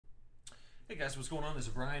Hey guys, what's going on? This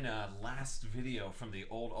is Brian. Last video from the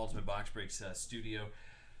old UltimateBoxBreaks studio.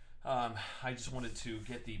 I just wanted to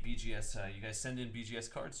get the BGS. You guys send in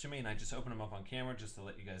BGS cards to me, and I just open them up on camera just to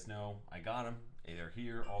let you guys know I got them. They're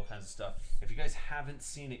here, all kinds of stuff. If you guys haven't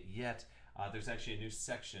seen it yet, there's actually a new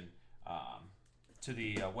section to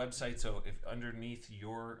the website. So if underneath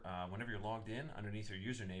your, whenever you're logged in, underneath your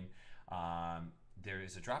username, there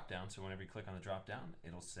is a drop down. So whenever you click on the drop down,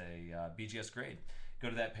 it'll say BGS grade. Go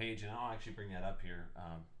to that page, and I'll actually bring that up here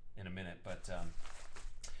in a minute, but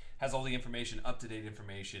has all the information, up-to-date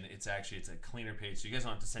information. It's a cleaner page, so you guys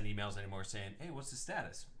don't have to send emails anymore saying, hey, what's the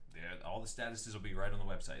status? All the statuses will be right on the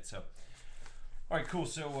website. So, all right, cool.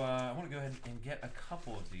 So I want to go ahead and get a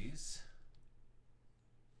couple of these.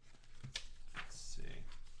 Let's see.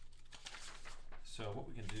 So what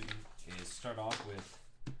we can do is start off with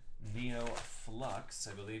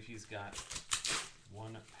Neophlux. I believe he's got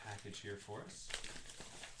one package here for us.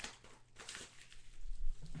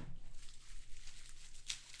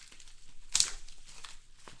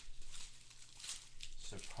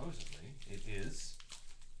 Supposedly, it is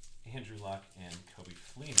Andrew Luck and Kobe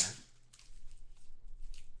Fleener.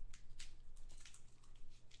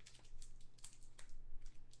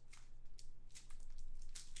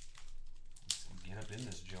 Let's get up in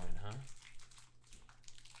this joint, huh?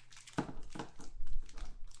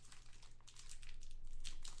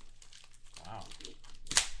 Wow.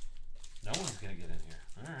 No one's going to get in here.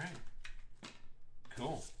 All right.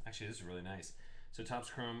 Cool. Actually, this is really nice. So Topps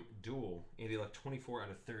Chrome Dual, Andy Luck 24 out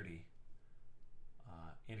of 30.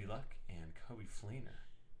 Andy Luck and Kobe Fleener.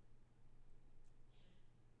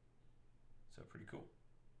 So pretty cool.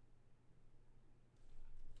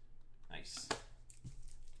 Nice.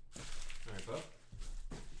 All right, Bo.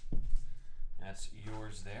 That's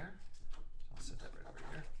yours there. So I'll set that right over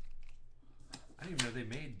here. I didn't even know they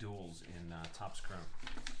made duals in Topps Chrome.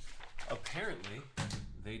 Apparently,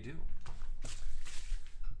 they do.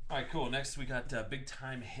 All right, cool. Next, we got big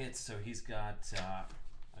time hits. So he's got a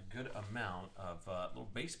good amount of little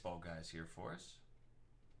baseball guys here for us.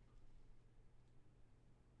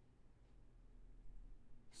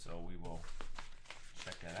 So we will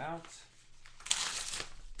check that out.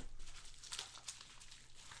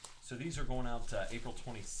 So these are going out April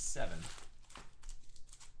 27th.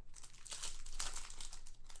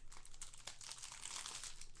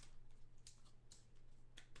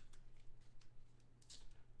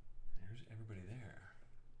 Everybody there.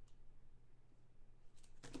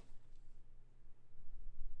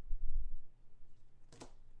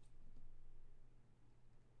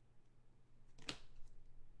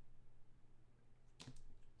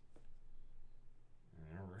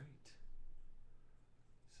 All right. So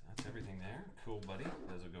that's everything there. Cool, buddy.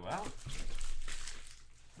 Those will go out.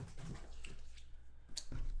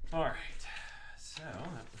 All right. So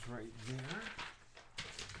that was right there.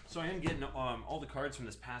 So I am getting all the cards from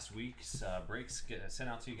this past week's breaks sent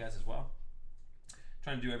out to you guys as well.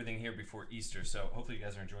 Trying to do everything here before Easter, so hopefully you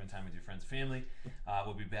guys are enjoying time with your friends and family.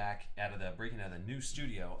 We'll be back breaking out of the new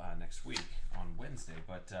studio next week on Wednesday.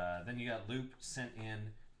 But then you got Lupe sent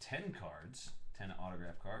in 10 cards, 10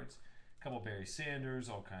 autograph cards, a couple Barry Sanders,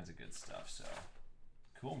 all kinds of good stuff. So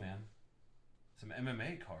cool, man. Some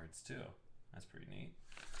MMA cards too. That's pretty neat.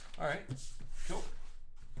 All right, cool.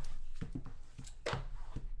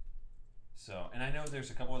 So, and I know there's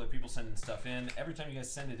a couple other people sending stuff in. Every time you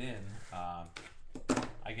guys send it in,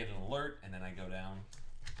 I get an alert, and then I go down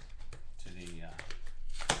to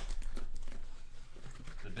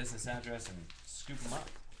the business address and scoop them up.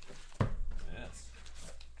 Yes,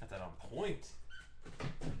 got that on point.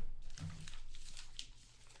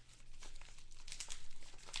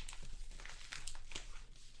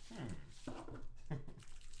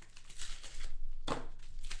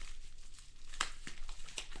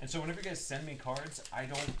 And so whenever you guys send me cards, I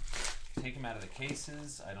don't take them out of the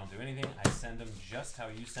cases. I don't do anything. I send them just how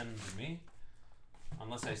you send them to me.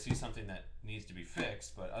 Unless I see something that needs to be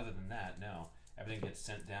fixed. But other than that, no. Everything gets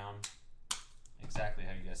sent down exactly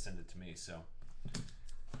how you guys send it to me. So,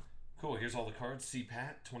 cool. Here's all the cards.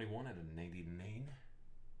 CPAT, 21 out of 99.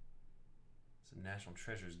 Some National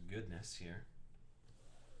Treasures goodness here.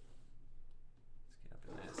 Let's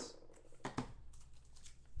get up in this.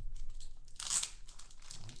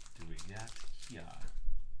 We got here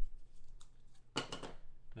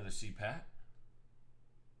another CPAT.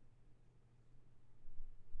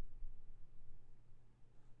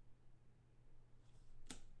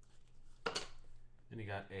 Then you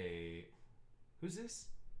got a, who's this?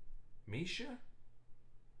 Misha?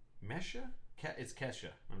 Mesha? It's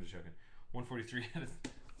Kesha. I'm just joking. 143 out of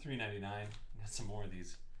 399. Got some more of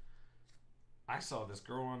these. I saw this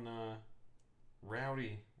girl on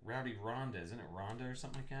Rowdy Rowdy Rhonda, isn't it Rhonda or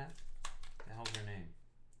something like that? What the hell's her name?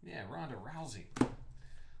 Yeah, Ronda Rousey.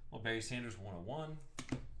 Well, Barry Sanders 101.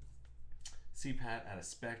 CPAT out of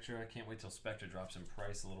Spectra. I can't wait till Spectra drops in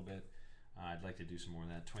price a little bit. I'd like to do some more of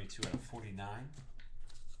that. 22 out of 49.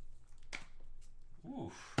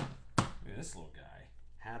 Oof. Look at this little guy.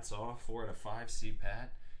 Hats off. 4 out of 5 CPAT.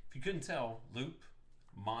 If you couldn't tell, Lupe,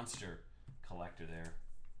 monster collector there.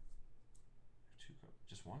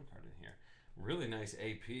 Just one card in here. Really nice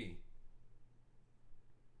AP.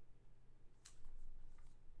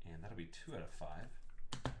 And that'll be 2 out of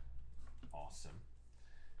 5. Awesome.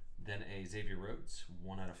 Then a Xavier Rhodes,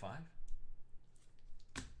 1 out of 5.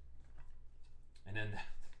 And then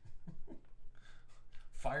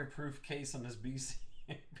fireproof case on this B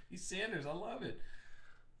Sanders. I love it.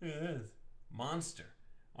 Look at this. Monster.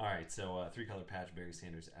 All right, so 3-color patch, Barry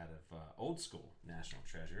Sanders out of Old School National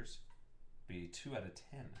Treasures. Be 2 out of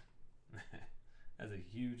 10. That's a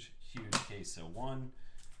huge, huge case. So 1,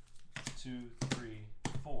 2, 3,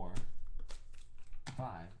 4, 5,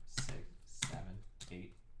 6, 7,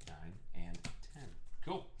 8, 9, and 10.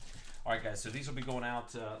 Cool. All right, guys, so these will be going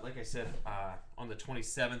out, like I said, on the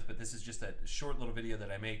 27th, but this is just a short little video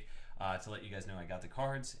that I make to let you guys know I got the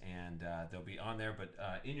cards, and they'll be on there. But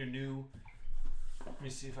in your new, let me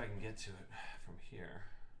see if I can get to it from here.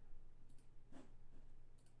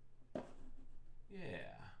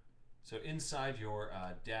 Yeah. So inside your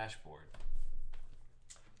dashboard,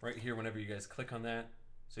 right here, whenever you guys click on that,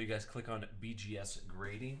 so you guys click on BGS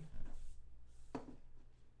grading.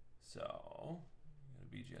 So,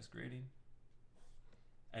 BGS grading.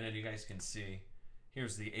 And then you guys can see,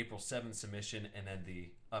 here's the April 7th submission and then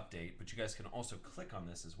the update, but you guys can also click on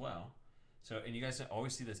this as well. So, and you guys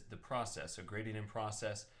always see this, the process, so grading in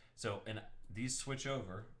process. So, and these switch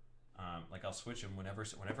over, like I'll switch them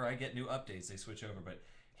whenever I get new updates, they switch over, but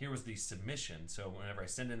here was the submission. So whenever I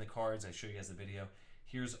send in the cards, I show you guys the video.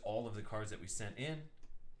 Here's all of the cards that we sent in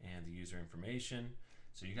and the user information.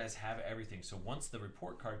 So you guys have everything. So once the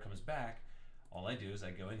report card comes back, all I do is I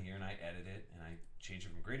go in here and I edit it and I change it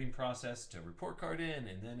from grading process to report card in,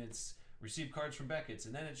 and then it's received cards from Beckett's,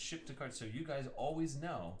 and then it's shipped to cards. So you guys always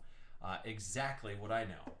know exactly what I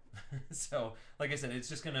know. So like I said,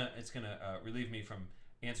 it's gonna relieve me from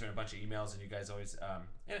answering a bunch of emails, and you guys always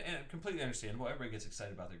and completely understandable. Everybody gets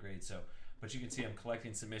excited about their grades. So, but you can see I'm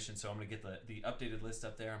collecting submissions. So I'm gonna get the updated list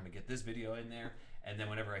up there. I'm gonna get this video in there, and then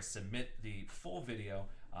whenever I submit the full video,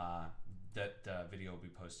 that video will be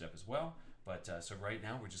posted up as well. But so right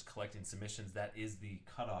now we're just collecting submissions. That is the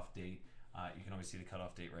cutoff date. You can always see the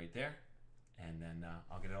cutoff date right there, and then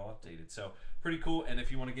I'll get it all updated. So pretty cool. And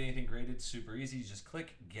if you want to get anything graded, super easy. You just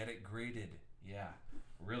click get it graded. Yeah,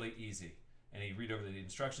 really easy. And you read over the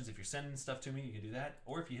instructions. If you're sending stuff to me, you can do that.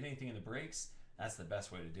 Or if you hit anything in the breaks, that's the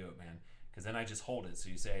best way to do it, man. Because then I just hold it. So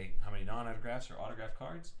you say how many non-autographs or autograph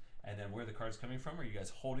cards, and then where the card's coming from. Are you guys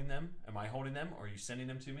holding them? Am I holding them? Or are you sending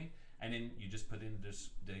them to me? And then you just put in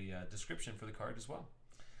the description for the card as well.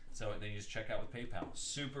 So then you just check out with PayPal.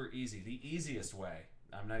 Super easy. The easiest way.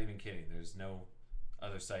 I'm not even kidding. There's no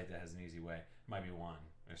other site that has an easy way. Might be one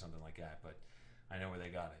or something like that, but I know where they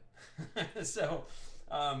got it. So,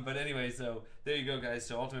 but anyway, so there you go, guys.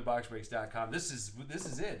 So UltimateBoxBreaks.com. This is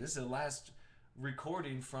it. This is the last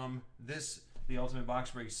recording from the Ultimate Box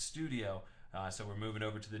Breaks studio. So we're moving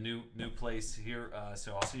over to the new place here.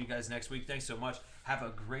 So I'll see you guys next week. Thanks so much. Have a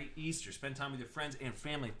great Easter. Spend time with your friends and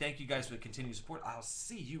family. Thank you guys for the continued support. I'll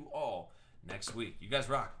see you all next week. You guys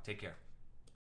rock. Take care.